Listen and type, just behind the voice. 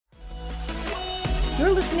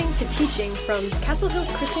You're listening to teaching from Castle Hills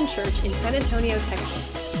Christian Church in San Antonio,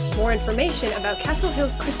 Texas. More information about Castle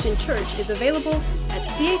Hills Christian Church is available at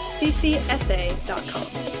chccsa.com.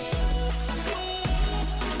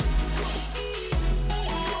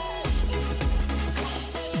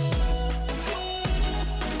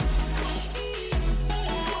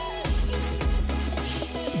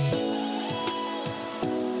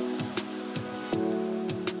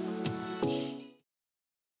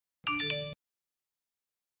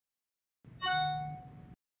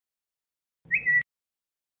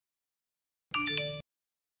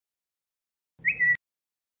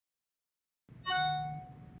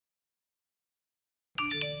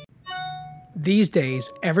 These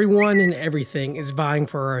days, everyone and everything is vying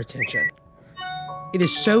for our attention. It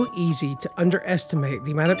is so easy to underestimate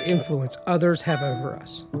the amount of influence others have over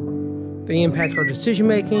us. They impact our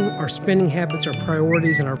decision-making, our spending habits, our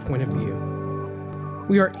priorities, and our point of view.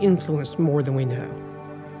 We are influenced more than we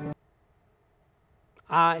know.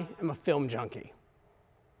 I am a film junkie.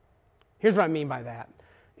 Here's what I mean by that.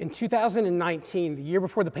 In 2019, the year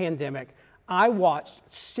before the pandemic, I watched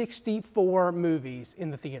 64 movies in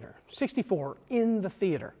the theater. 64 in the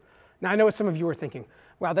theater. Now, I know what some of you are thinking.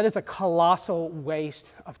 Wow, that is a colossal waste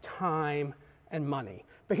of time and money.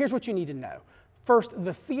 But here's what you need to know. First,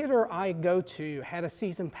 the theater I go to had a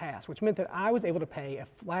season pass, which meant that I was able to pay a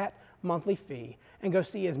flat monthly fee and go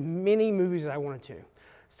see as many movies as I wanted to.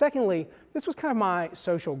 Secondly, this was kind of my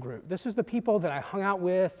social group. This was the people that I hung out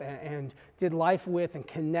with and did life with and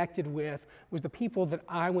connected with, was the people that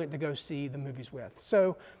I went to go see the movies with.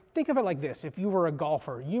 So think of it like this. If you were a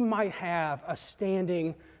golfer, you might have a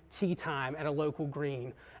standing tee time at a local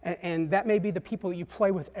green. And that may be the people that you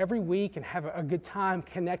play with every week and have a good time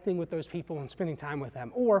connecting with those people and spending time with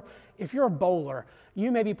them. Or if you're a bowler,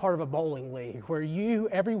 you may be part of a bowling league where you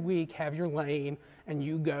every week have your lane and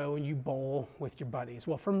you go and you bowl with your buddies.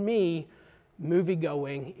 Well, for me, movie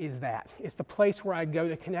going is that. It's the place where I go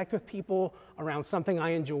to connect with people around something I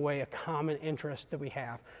enjoy, a common interest that we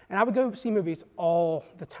have. And I would go see movies all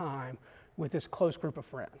the time with this close group of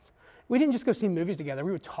friends. We didn't just go see movies together.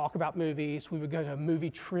 We would talk about movies. We would go to movie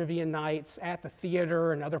trivia nights at the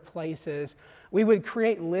theater and other places. We would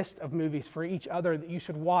create lists of movies for each other that you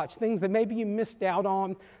should watch, things that maybe you missed out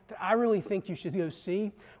on that I really think you should go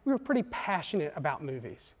see. We were pretty passionate about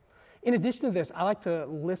movies. In addition to this, I like to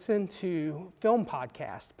listen to film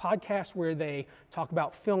podcasts where they talk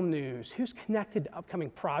about film news, who's connected to upcoming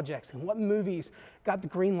projects, and what movies got the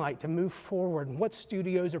green light to move forward, and what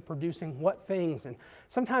studios are producing what things. And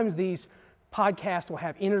sometimes these podcasts will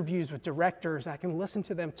have interviews with directors. I can listen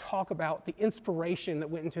to them talk about the inspiration that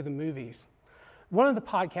went into the movies. One of the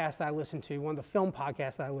podcasts that I listen to, one of the film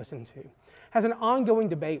podcasts that I listen to, has an ongoing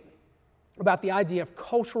debate about the idea of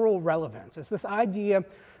cultural relevance. It's this idea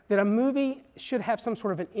that a movie should have some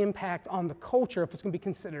sort of an impact on the culture if it's going to be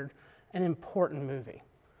considered an important movie.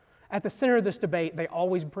 At the center of this debate, they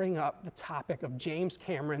always bring up the topic of James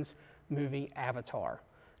Cameron's movie Avatar.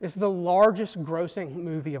 It's the largest grossing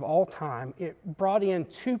movie of all time. It brought in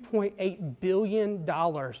 $2.8 billion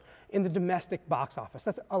in the domestic box office.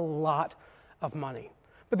 That's a lot of money.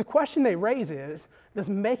 But the question they raise is, does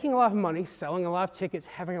making a lot of money, selling a lot of tickets,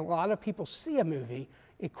 having a lot of people see a movie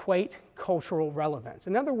equate cultural relevance?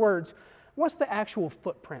 In other words, what's the actual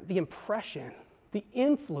footprint, the impression, the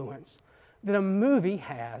influence that a movie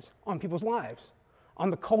has on people's lives,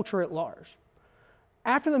 on the culture at large?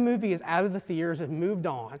 After the movie is out of the theaters and moved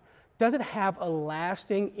on, does it have a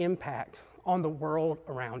lasting impact on the world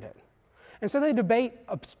around it? And so they debate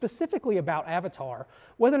specifically about Avatar,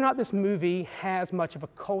 whether or not this movie has much of a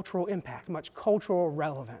cultural impact, much cultural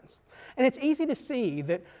relevance. And it's easy to see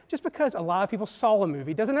that just because a lot of people saw a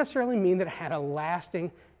movie doesn't necessarily mean that it had a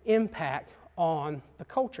lasting impact on the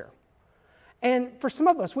culture. And for some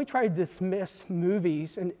of us, we try to dismiss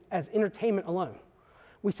movies as entertainment alone.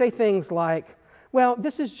 We say things like, well,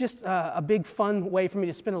 this is just a big fun way for me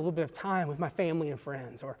to spend a little bit of time with my family and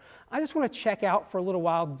friends, or I just want to check out for a little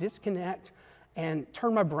while, disconnect, and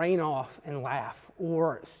turn my brain off and laugh,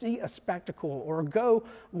 or see a spectacle, or go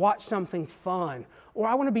watch something fun, or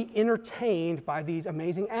I want to be entertained by these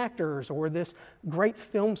amazing actors or this great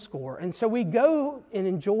film score. And so we go and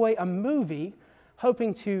enjoy a movie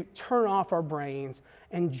hoping to turn off our brains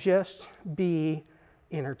and just be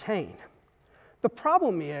entertained. The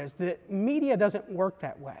problem is that media doesn't work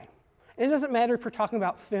that way. And it doesn't matter if we're talking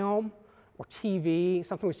about film or TV,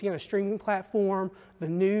 something we see on a streaming platform, the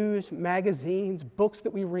news, magazines, books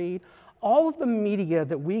that we read. All of the media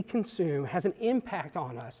that we consume has an impact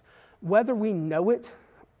on us, whether we know it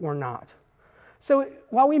or not. So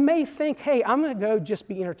while we may think, hey, I'm going to go just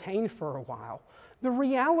be entertained for a while, The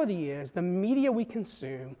reality is the media we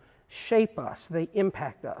consume shape us, they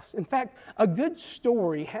impact us. In fact, a good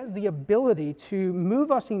story has the ability to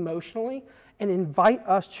move us emotionally and invite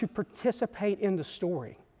us to participate in the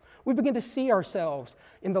story. We begin to see ourselves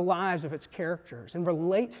in the lives of its characters and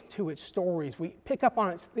relate to its stories. We pick up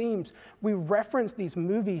on its themes. We reference these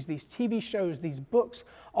movies, these TV shows, these books,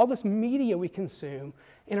 all this media we consume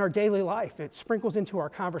in our daily life. It sprinkles into our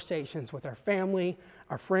conversations with our family,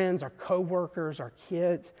 our friends, our coworkers, our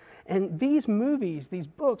kids. And these movies, these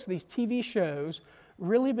books, these TV shows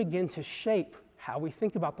really begin to shape how we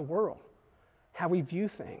think about the world, how we view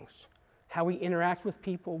things, how we interact with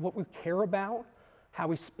people, what we care about, how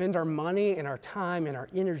we spend our money and our time and our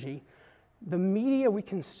energy. The media we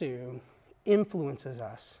consume influences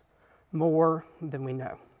us more than we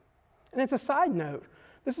know. And as a side note,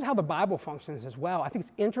 this is how the Bible functions as well. I think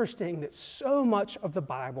it's interesting that so much of the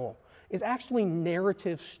Bible is actually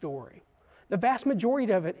narrative story. The vast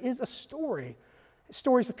majority of it is a story.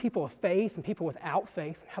 Stories of people of faith and people without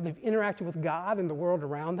faith, how they've interacted with God and the world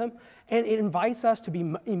around them. And it invites us to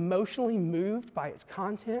be emotionally moved by its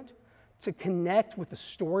content, to connect with the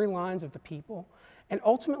storylines of the people, and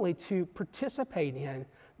ultimately to participate in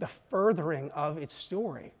the furthering of its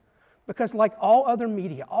story. Because like all other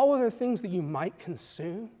media, all other things that you might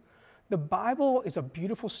consume, the Bible is a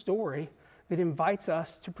beautiful story that invites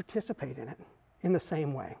us to participate in it in the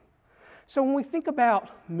same way. So when we think about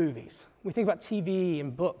movies, we think about TV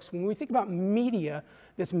and books, when we think about media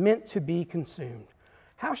that's meant to be consumed,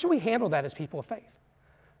 how should we handle that as people of faith?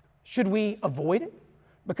 Should we avoid it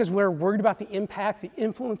because we're worried about the impact, the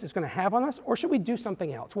influence it's going to have on us, or should we do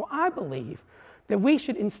something else? Well, I believe that we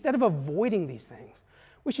should, instead of avoiding these things,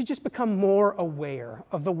 we should just become more aware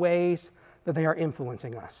of the ways that they are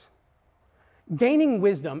influencing us. Gaining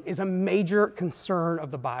wisdom is a major concern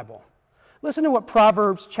of the Bible. Listen to what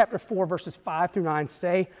Proverbs chapter 4, verses 5 through 9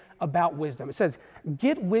 say about wisdom. It says,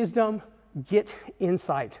 "Get wisdom, get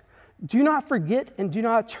insight. Do not forget and do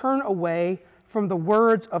not turn away from the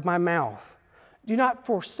words of my mouth. Do not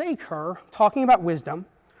forsake her," talking about wisdom,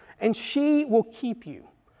 "and she will keep you.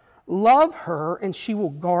 Love her and she will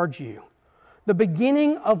guard you. The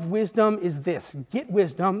beginning of wisdom is this: get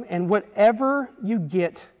wisdom, and whatever you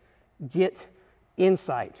get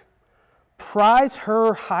insight. Prize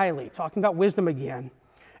her highly," talking about wisdom again,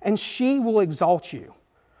 "and she will exalt you.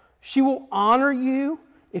 She will honor you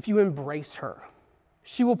if you embrace her.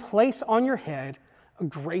 She will place on your head a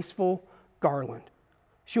graceful garland.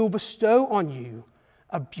 She will bestow on you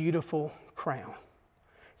a beautiful crown."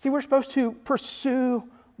 See, we're supposed to pursue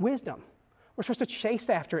wisdom. We're supposed to chase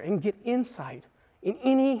after it and get insight in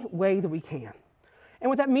any way that we can. And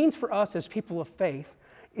what that means for us as people of faith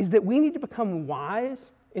is that we need to become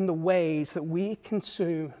wise in the ways that we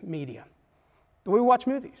consume media. The way we watch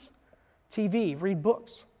movies, TV, read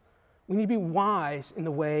books. We need to be wise in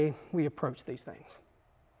the way we approach these things.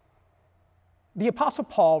 The Apostle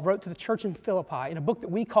Paul wrote to the church in Philippi in a book that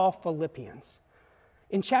we call Philippians.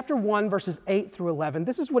 In chapter 1, verses 8 through 11,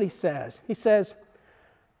 this is what he says. He says,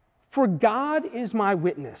 "For God is my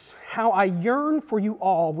witness, how I yearn for you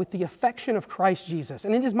all with the affection of Christ Jesus.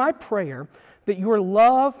 And it is my prayer that your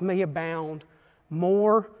love may abound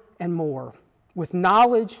more and more with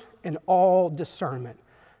knowledge and all discernment,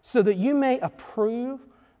 so that you may approve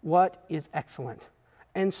what is excellent,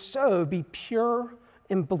 and so be pure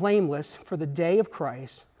and blameless for the day of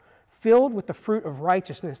Christ, filled with the fruit of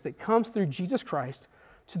righteousness that comes through Jesus Christ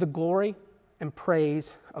to the glory and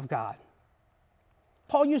praise of God."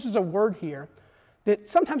 Paul uses a word here that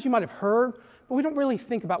sometimes you might have heard, but we don't really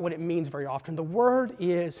think about what it means very often. The word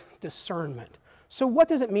is discernment. So what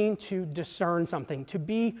does it mean to discern something, to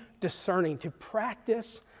be discerning, to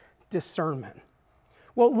practice discernment?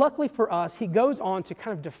 Well, luckily for us, he goes on to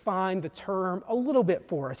kind of define the term a little bit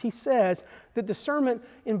for us. He says that discernment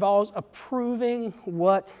involves approving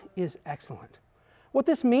what is excellent. What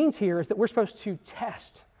this means here is that we're supposed to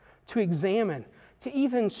test, to examine, to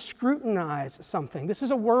even scrutinize something. This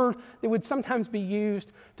is a word that would sometimes be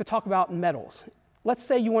used to talk about metals. Let's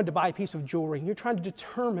say you wanted to buy a piece of jewelry, and you're trying to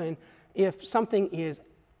determine if something is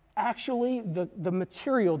actually the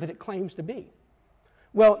material that it claims to be.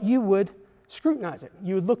 Well, you would scrutinize it.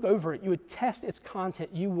 You would look over it. You would test its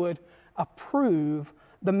content. You would approve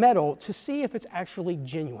the metal to see if it's actually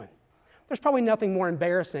genuine. There's probably nothing more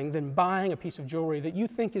embarrassing than buying a piece of jewelry that you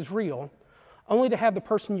think is real, only to have the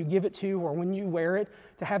person you give it to, or when you wear it,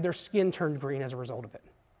 to have their skin turned green as a result of it.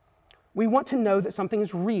 We want to know that something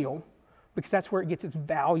is real because that's where it gets its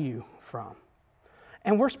value from.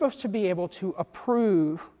 And we're supposed to be able to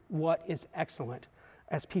approve what is excellent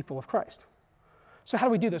as people of Christ. So how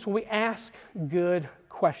do we do this? Well, we ask good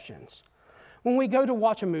questions. When we go to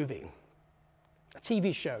watch a movie, a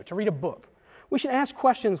TV show, to read a book, we should ask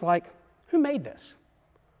questions like, who made this?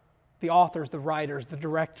 The authors, the writers, the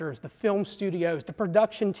directors, the film studios, the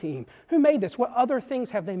production team. Who made this? What other things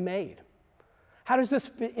have they made? How does this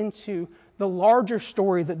fit into the larger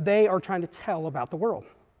story that they are trying to tell about the world?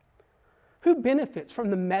 Who benefits from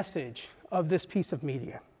the message of this piece of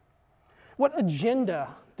media? What agenda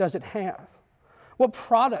does it have? What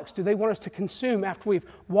products do they want us to consume after we've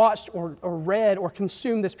watched or read or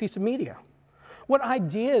consumed this piece of media? What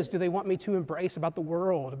ideas do they want me to embrace about the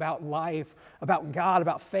world, about life, about God,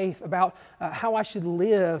 about faith, about how I should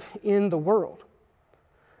live in the world?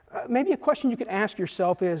 Maybe a question you could ask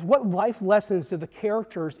yourself is, what life lessons do the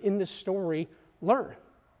characters in this story learn?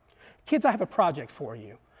 Kids, I have a project for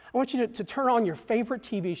you. I want you to turn on your favorite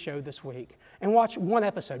TV show this week and watch one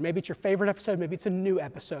episode. Maybe it's your favorite episode, maybe it's a new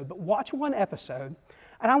episode, but watch one episode,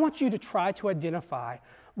 and I want you to try to identify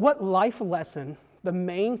what life lesson the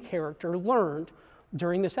main character learned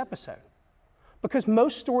during this episode. Because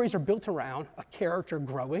most stories are built around a character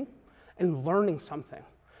growing and learning something.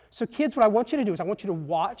 So kids, what I want you to do is I want you to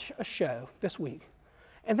watch a show this week,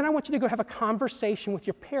 and then I want you to go have a conversation with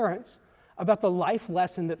your parents about the life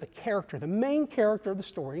lesson that the character, the main character of the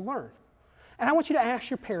story, learned. And I want you to ask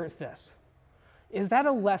your parents this: is that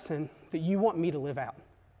a lesson that you want me to live out?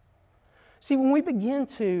 See, when we begin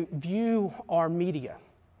to view our media,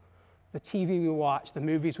 the TV we watch, the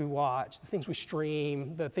movies we watch, the things we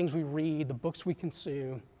stream, the things we read, the books we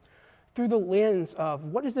consume, through the lens of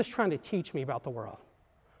what is this trying to teach me about the world?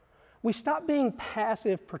 We stop being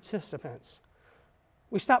passive participants.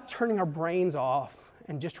 We stop turning our brains off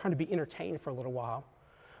and just trying to be entertained for a little while.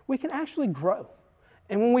 We can actually grow.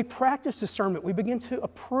 And when we practice discernment, we begin to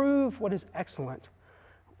approve what is excellent.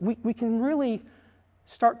 We can really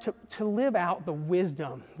start to live out the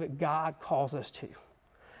wisdom that God calls us to.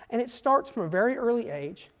 And it starts from a very early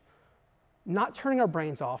age, not turning our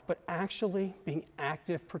brains off, but actually being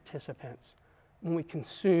active participants when we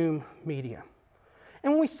consume media.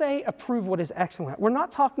 And when we say approve what is excellent, we're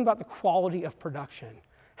not talking about the quality of production,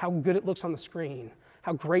 how good it looks on the screen,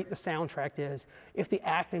 how great the soundtrack is, if the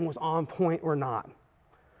acting was on point or not.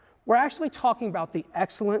 We're actually talking about the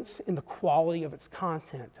excellence in the quality of its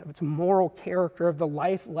content, of its moral character, of the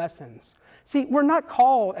life lessons. See, we're not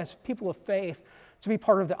called as people of faith to be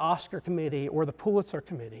part of the Oscar committee or the Pulitzer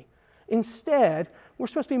committee. Instead, we're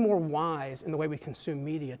supposed to be more wise in the way we consume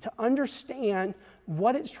media, to understand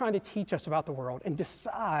what it's trying to teach us about the world and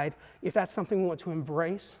decide if that's something we want to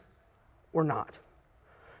embrace or not.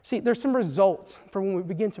 See, there's some results for when we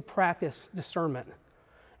begin to practice discernment.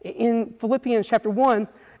 In Philippians chapter 1,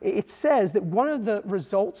 it says that one of the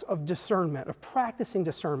results of discernment, of practicing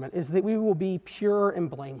discernment, is that we will be pure and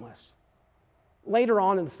blameless. Later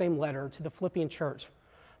on in the same letter to the Philippian church,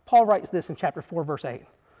 Paul writes this in chapter 4, verse 8.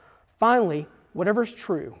 Finally, whatever is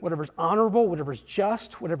true, whatever is honorable, whatever is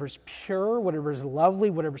just, whatever is pure, whatever is lovely,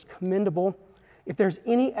 whatever is commendable, if there's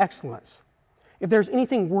any excellence, if there's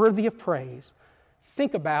anything worthy of praise,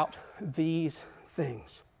 think about these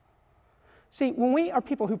things. See, when we are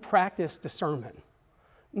people who practice discernment,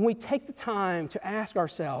 when we take the time to ask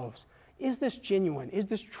ourselves, is this genuine? Is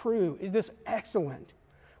this true? Is this excellent?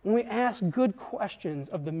 When we ask good questions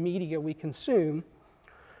of the media we consume,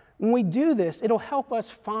 when we do this, it'll help us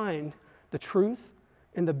find the truth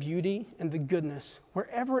and the beauty and the goodness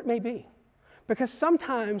wherever it may be. Because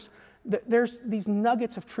sometimes there's these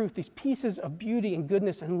nuggets of truth, these pieces of beauty and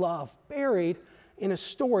goodness and love buried in a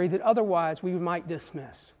story that otherwise we might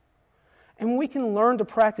dismiss. And when we can learn to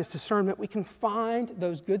practice discernment, we can find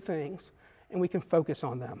those good things and we can focus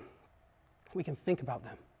on them. We can think about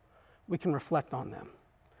them. We can reflect on them.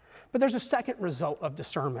 But there's a second result of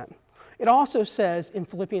discernment. It also says in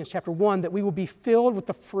Philippians chapter 1 that we will be filled with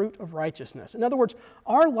the fruit of righteousness. In other words,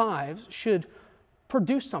 our lives should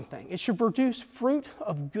produce something. It should produce fruit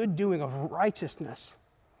of good doing, of righteousness.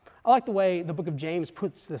 I like the way the book of James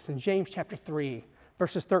puts this in James chapter 3,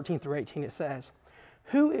 verses 13 through 18. It says,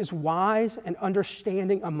 "Who is wise and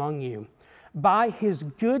understanding among you? By his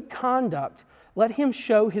good conduct, let him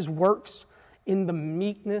show his works in the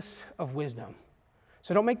meekness of wisdom."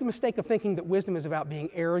 So don't make the mistake of thinking that wisdom is about being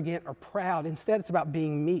arrogant or proud. Instead, it's about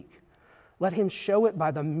being meek. Let him show it by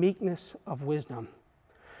the meekness of wisdom.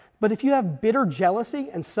 But if you have bitter jealousy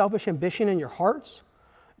and selfish ambition in your hearts,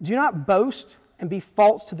 do not boast and be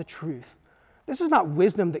false to the truth. This is not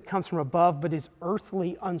wisdom that comes from above, but is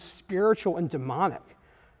earthly, unspiritual, and demonic.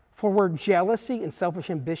 For where jealousy and selfish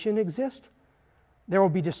ambition exist, there will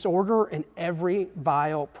be disorder in every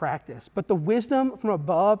vile practice. But the wisdom from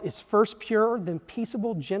above is first pure, then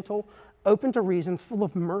peaceable, gentle, open to reason, full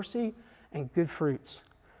of mercy and good fruits,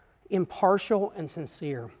 impartial, and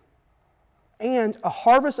sincere. And a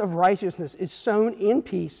harvest of righteousness is sown in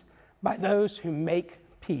peace by those who make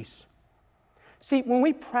peace. See, when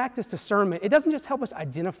we practice discernment, it doesn't just help us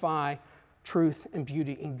identify truth and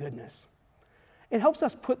beauty and goodness. It helps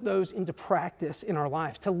us put those into practice in our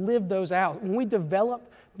lives, to live those out. When we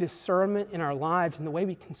develop discernment in our lives and the way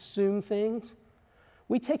we consume things,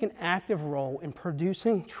 we take an active role in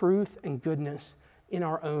producing truth and goodness in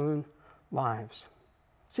our own lives.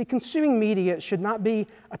 See, consuming media should not be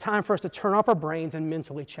a time for us to turn off our brains and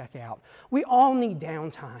mentally check out. We all need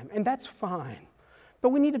downtime, and that's fine. But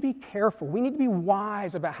we need to be careful. We need to be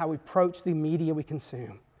wise about how we approach the media we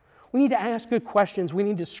consume. We need to ask good questions. We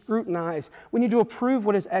need to scrutinize. We need to approve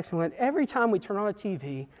what is excellent every time we turn on a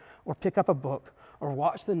TV or pick up a book or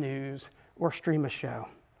watch the news or stream a show.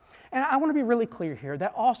 And I want to be really clear here.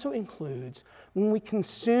 That also includes when we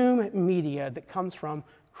consume media that comes from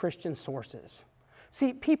Christian sources.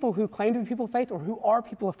 See, people who claim to be people of faith or who are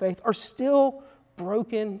people of faith are still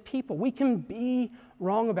broken people. We can be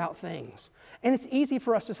wrong about things. And it's easy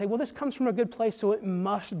for us to say, well, this comes from a good place, so it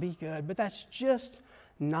must be good. But that's just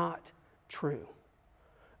not true.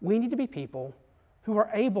 We need to be people who are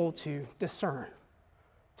able to discern,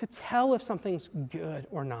 to tell if something's good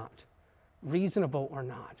or not, reasonable or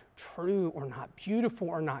not, true or not, beautiful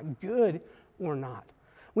or not, good or not.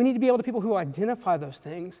 We need to be able to be people who identify those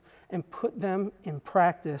things and put them in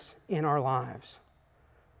practice in our lives.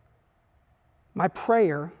 My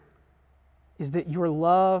prayer is that your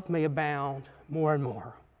love may abound more and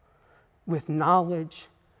more with knowledge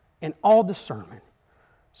and all discernment,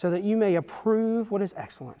 so that you may approve what is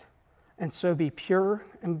excellent, and so be pure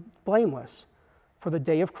and blameless for the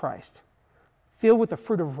day of Christ, filled with the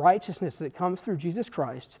fruit of righteousness that comes through Jesus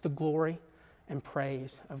Christ to the glory and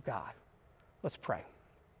praise of God. Let's pray.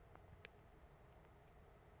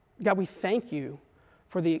 God, we thank you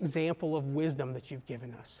for the example of wisdom that you've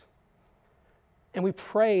given us. And we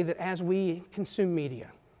pray that as we consume media,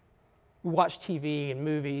 we watch TV and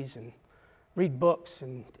movies and read books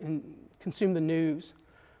and consume the news,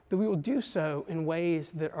 that we will do so in ways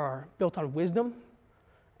that are built on wisdom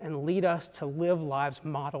and lead us to live lives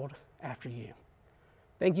modeled after you.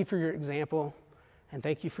 Thank you for your example, and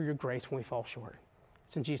thank you for your grace when we fall short.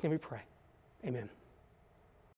 It's in Jesus' name we pray. Amen.